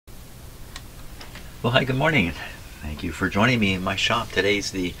Well, hi, good morning. Thank you for joining me in my shop.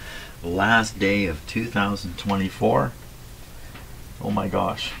 Today's the last day of 2024. Oh my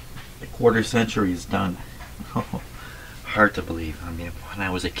gosh, the quarter century is done. Hard to believe. I mean, when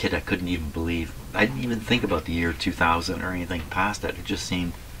I was a kid, I couldn't even believe. I didn't even think about the year 2000 or anything past that. It just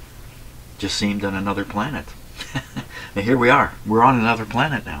seemed on another planet. And here we are. We're on another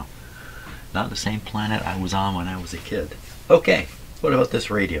planet now. Not the same planet I was on when I was a kid. Okay, what about this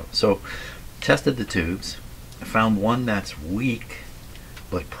radio? So, tested the tubes. I found one that's weak,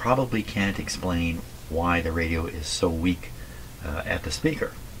 but probably can't explain why the radio is so weak at the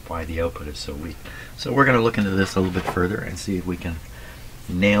speaker, why the output is so weak. So we're going to look into this a little bit further and see if we can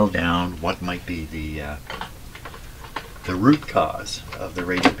nail down what might be the root cause of the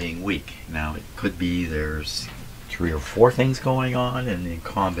radio being weak. Now, it could be there's 3 or 4 things going on, and in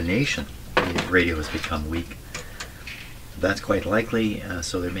combination the radio has become weak. That's quite likely,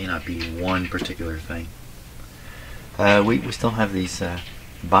 so there may not be one particular thing. We still have these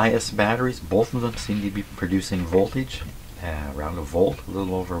bias batteries. Both of them seem to be producing voltage around a volt, a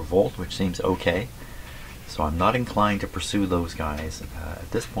little over a volt, which seems okay. So I'm not inclined to pursue those guys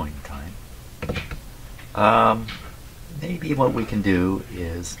at this point in time. Maybe what we can do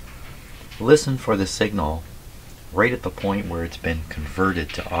is listen for the signal right at the point where it's been converted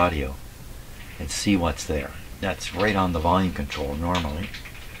to audio and see what's there. That's right on the volume control normally,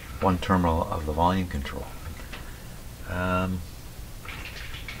 one terminal of the volume control.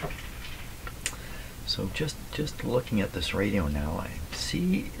 So just looking at this radio now, I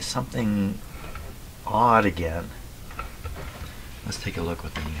see something odd again. Let's take a look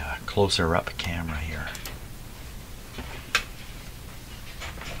with the closer up camera here.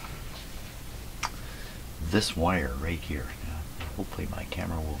 This wire right here. Hopefully my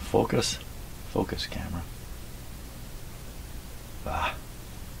camera will focus. Focus, camera.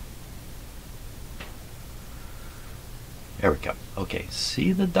 There we go. Okay,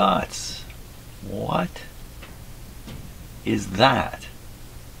 see the dots. What is that?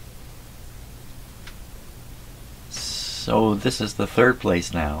 So this is the third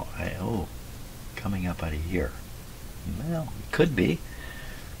place now. Coming up out of here. Well, it could be.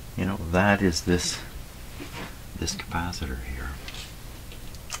 You know, that is this capacitor here.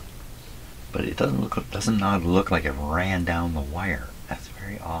 But it does not look like it ran down the wire. That's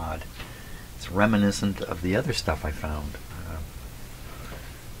very odd. It's reminiscent of the other stuff I found.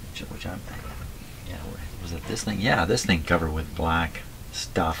 Which I'm thinking, yeah, was it this thing? Yeah, this thing covered with black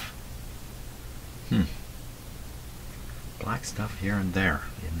stuff. Black stuff here and there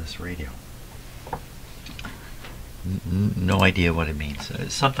in this radio. No idea what it means.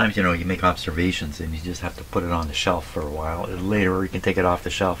 Sometimes, you know, you make observations and you just have to put it on the shelf for a while. Later you can take it off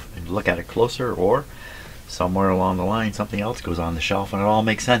the shelf and look at it closer, or somewhere along the line something else goes on the shelf and it all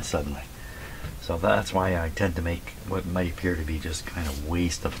makes sense suddenly. So that's why I tend to make what might appear to be just kind of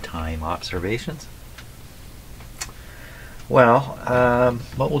waste of time observations. Well,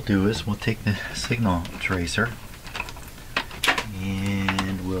 what we'll do is we'll take the signal tracer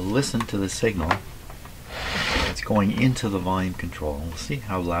and we'll listen to the signal. It's going into the volume control. We'll see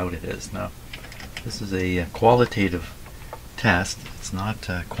how loud it is. Now, this is a qualitative test. It's not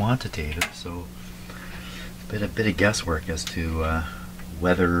quantitative, so a bit of guesswork as to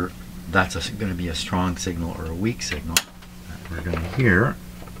whether that's going to be a strong signal or a weak signal that we're going to hear.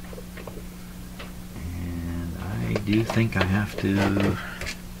 And I do think I have to.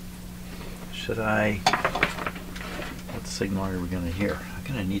 What signal are we going to hear? I'm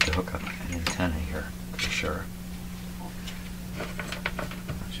going to need to hook up an antenna here for sure.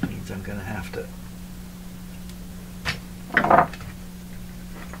 Which means I'm going to have to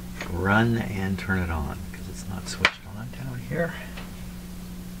run and turn it on because it's not switched on down here.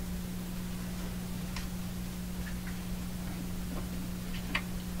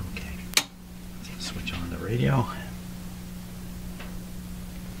 Okay, let's switch on the radio.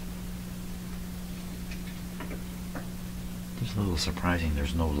 It's a little surprising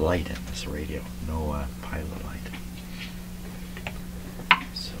there's no light in this radio, no pilot light.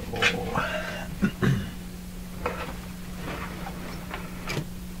 So,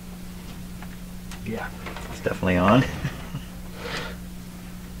 yeah, it's definitely on.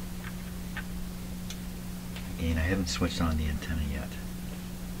 Again, I haven't switched on the antenna yet.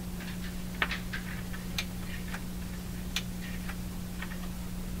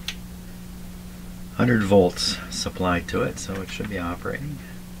 $100 volts supplied to it, so it should be operating.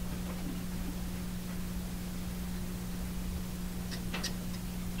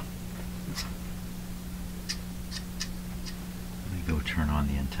 Let me go turn on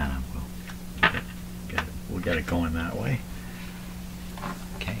the antenna. We'll get it going that way.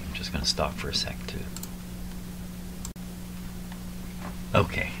 Okay, I'm just going to stop for a sec too.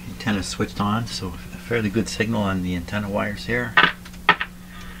 Okay, antenna switched on, so a fairly good signal on the antenna wires here.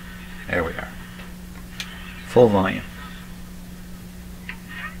 There we are. Full volume.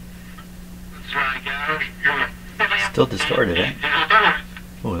 Still distorted, eh?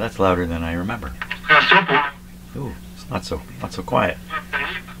 Oh, that's louder than I remember. Ooh, it's not so quiet.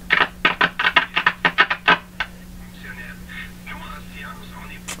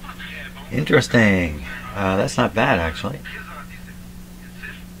 Interesting. That's not bad, actually.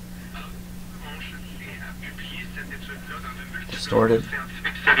 Distorted.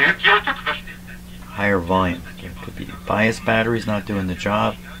 Higher volume. It could be bias batteries not doing the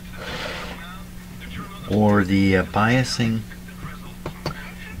job, or the biasing.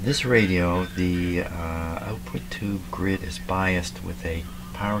 This radio, the output tube grid is biased with a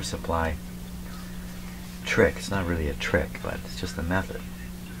power supply trick. It's not really a trick, but it's just a method.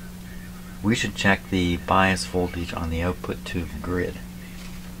 We should check the bias voltage on the output tube grid.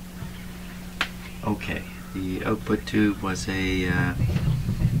 Okay, the output tube was a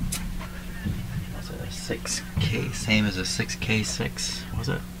 6K, same as a 6K6, was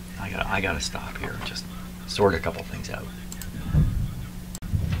it? I gotta stop here and just sort a couple things out.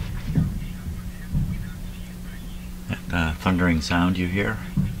 That thundering sound you hear,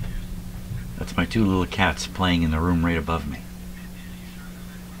 that's my two little cats playing in the room right above me.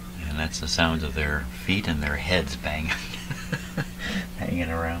 And that's the sound of their feet and their heads banging, hanging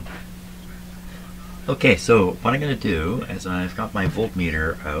around. Okay, so what I'm going to do is I've got my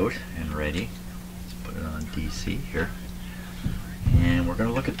voltmeter out and ready. Let's put it on DC here. And we're going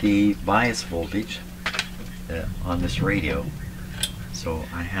to look at the bias voltage on this radio. So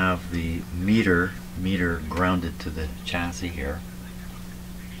I have the meter grounded to the chassis here.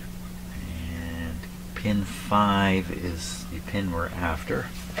 And pin 5 is the pin we're after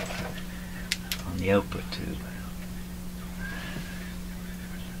on the output tube.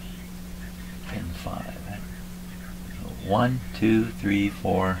 Pin 5. 1, 2, 3,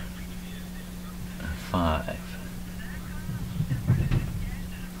 4, 5.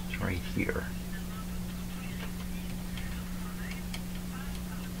 It's right here.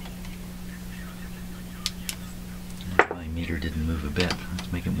 My meter didn't move a bit.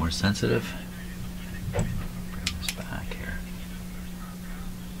 Let's make it more sensitive. Bring this back here.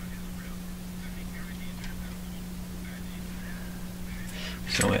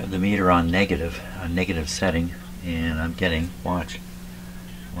 So we have the meter on negative setting, and I'm getting, watch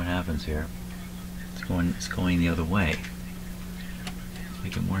what happens here. It's going the other way.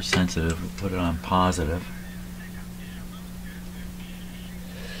 Make it more sensitive, we'll put it on positive.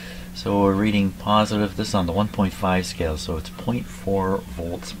 So we're reading positive, this is on the 1.5 scale, so it's 0.4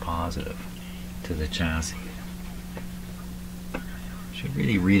 volts positive to the chassis. Should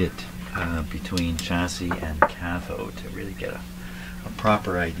really read it between chassis and cathode to really get a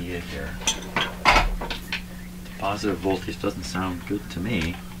proper idea here. The positive voltage doesn't sound good to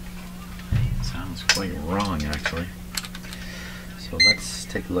me. It sounds quite wrong, actually. So let's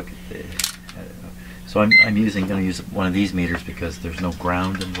take a look at the. So I'm going to use one of these meters because there's no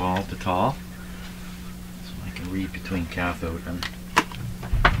ground involved at all. So I can read between cathode and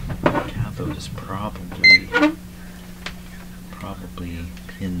cathode is probably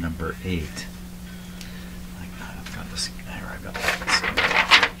pin number 8. I've got this. I've got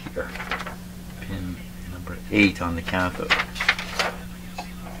this here. Pin number 8 on the cathode.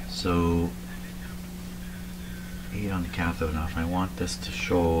 So 8 on the cathode. Now if I want this to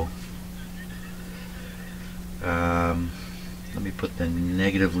show, let me put the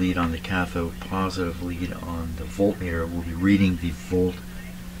negative lead on the cathode, positive lead on the voltmeter. We'll be reading the volt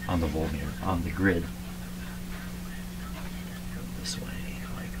on the voltmeter, on the grid. Go this way,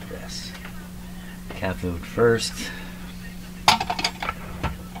 like this. Cathode first.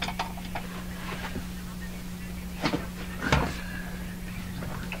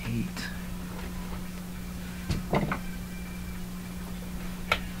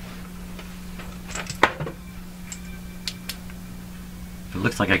 It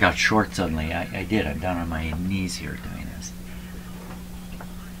looks like I got short suddenly. I did. I'm down on my knees here doing this.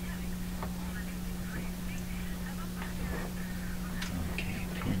 Okay,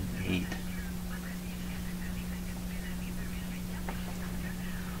 pin 8.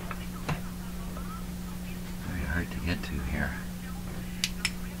 Very hard to get to here.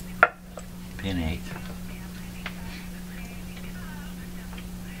 Pin 8.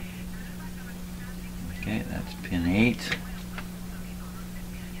 Okay, that's pin 8.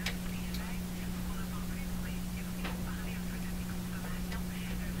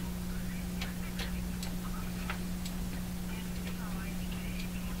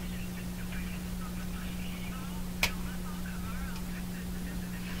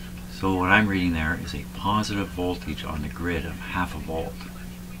 So what I'm reading there is a positive voltage on the grid of 1/2 volt.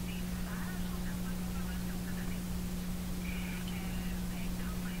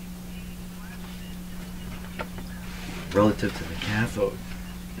 Relative to the cathode,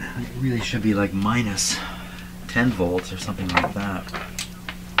 it really should be like minus 10 volts or something like that.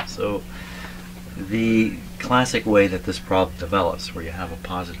 So the classic way that this problem develops, where you have a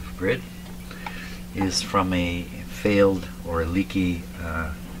positive grid, is from a failed or a leaky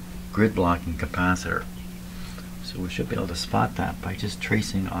grid blocking capacitor. So we should be able to spot that by just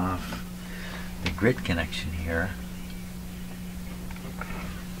tracing off the grid connection here.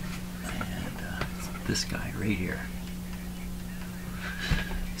 And this guy right here.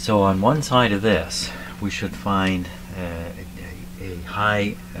 So on one side of this, we should find a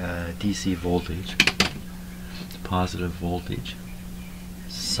high DC voltage, positive voltage,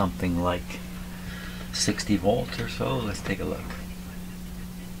 something like 60 volts or so. Let's take a look.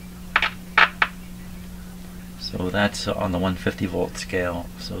 So that's on the 150 volt scale,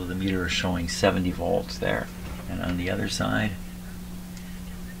 so the meter is showing 70 volts there. And on the other side,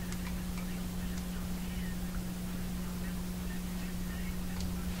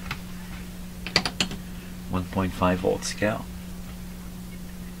 .5 volt scale.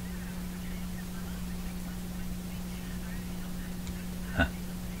 Huh.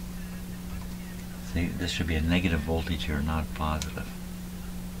 See, this should be a negative voltage here, not positive.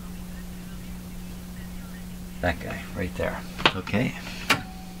 That guy right there. Okay.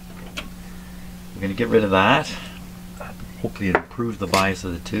 We're going to get rid of that. Hopefully improve the bias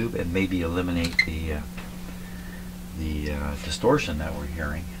of the tube and maybe eliminate the distortion that we're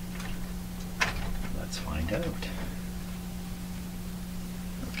hearing. Let's find out.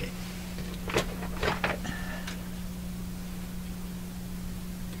 Okay.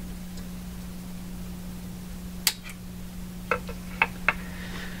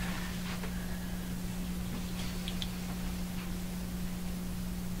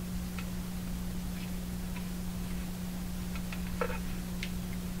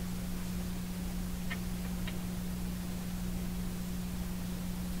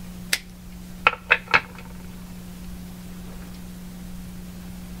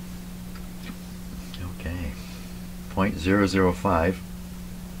 Okay, 0.005.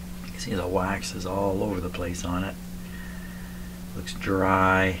 You can see the wax is all over the place on it. Looks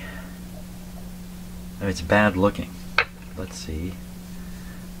dry. I mean, it's bad looking. Let's see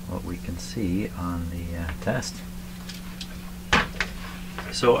what we can see on the test.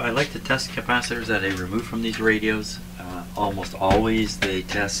 So I like to test capacitors that I remove from these radios. Almost always they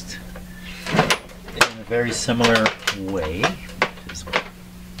test in a very similar way, which is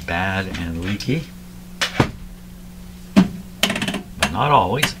bad and leaky. But not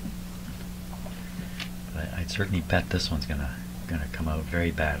always. But I'd certainly bet this one's gonna come out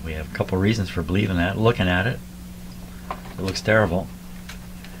very bad. We have a couple reasons for believing that. Looking at it, it looks terrible.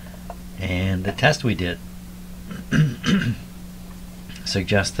 And the test we did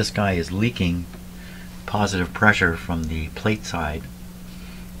suggests this guy is leaking positive pressure from the plate side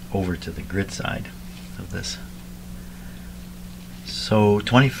over to the grid side of this. So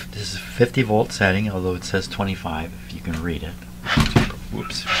this is 50 volt setting, although it says 25 if you can read it.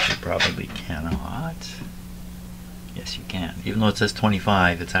 Whoops, you probably cannot. Yes, you can. Even though it says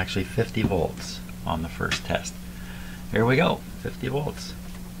 25, it's actually 50 volts on the first test. Here we go, 50 volts.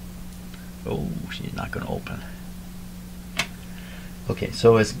 Oh, she's not going to open. Okay,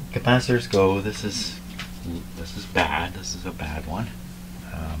 so as capacitors go, this is bad. This is a bad one.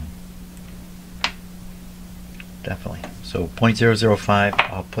 Definitely. So 0.005,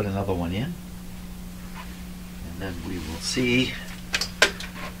 I'll put another one in. And then we will see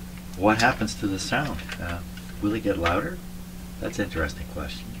what happens to the sound. Will it get louder? That's an interesting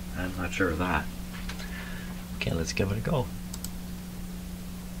question. I'm not sure of that. Okay, let's give it a go.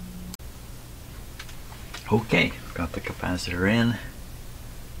 Okay, got the capacitor in.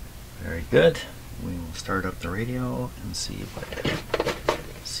 Very good. We will start up the radio and see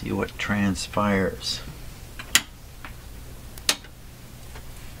what transpires.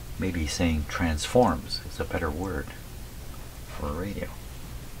 Maybe saying transforms is a better word for a radio.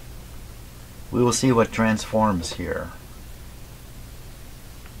 We will see what transforms here.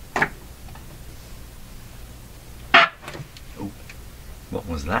 Oh, what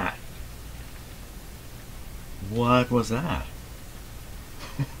was that? What was that?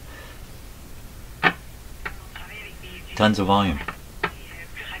 Tons of volume.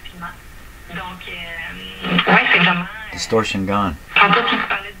 Distortion gone.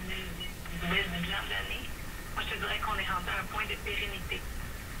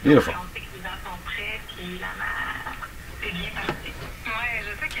 Beautiful.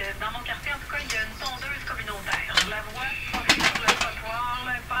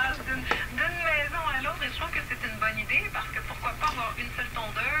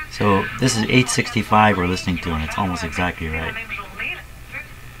 So this is 865 we're listening to, and it's almost exactly right.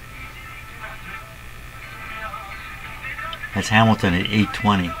 That's Hamilton at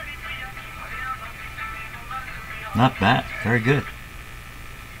 820. Not bad. Very good.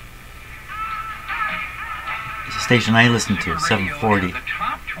 It's a station I listen to, 740. The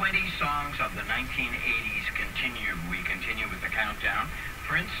top 20 songs of the 1980s continue. We continue with the countdown.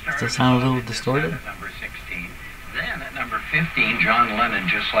 Prince started. Does that sound a little distorted? At number 16. Then at number 15, John Lennon,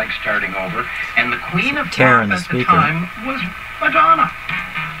 Just Like Starting Over. And the Queen of Pop at the time was Madonna.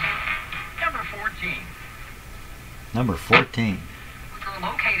 Number 14. Number 14. We're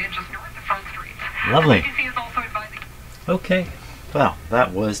located just north of Front Street. Lovely. The is also advising. Okay. Well,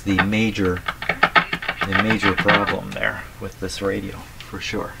 that was the major problem there with this radio, for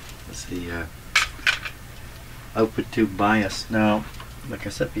sure. It's the output tube bias. Now, like I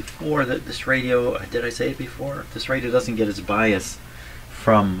said before, that this radio, did I say it before? This radio doesn't get its bias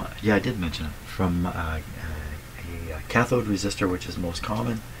from, yeah, I did mention it, from a cathode resistor, which is most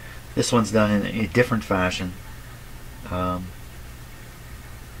common. This one's done in a different fashion.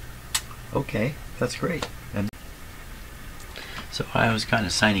 Okay, that's great. And so I was kind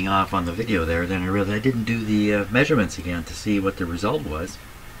of signing off on the video there, then I realized I didn't do the measurements again to see what the result was.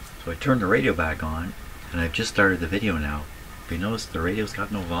 So I turned the radio back on, and I've just started the video now. Have you noticed the radio's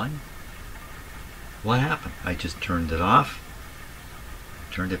got no volume? What happened? I just turned it off,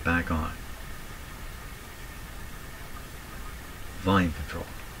 turned it back on. Volume control.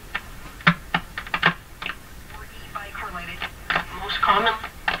 Most common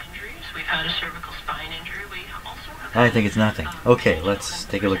injuries, we've had a cervical spine injury. We also have I think it's nothing. Okay, let's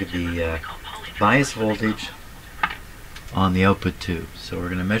take a look at the bias voltage on the output tube. So we're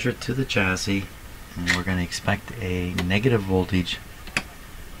going to measure it to the chassis, and we're going to expect a negative voltage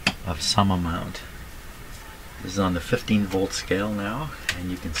of some amount. This is on the 15 volt scale now, and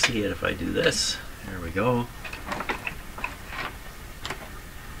you can see it if I do this. There we go.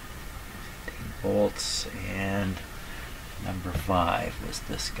 15 volts, and number 5 is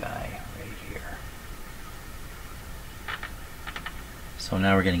this guy right here. So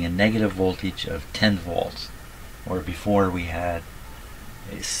now we're getting a negative voltage of 10 volts, where before we had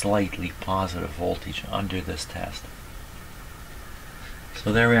a slightly positive voltage under this test.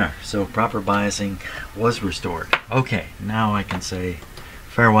 So there we are. So proper biasing was restored. Okay, now I can say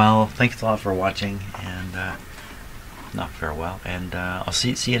farewell. Thanks a lot for watching, and not farewell. And I'll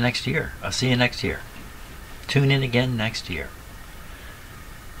see you next year. I'll see you next year. Tune in again next year.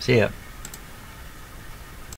 See ya.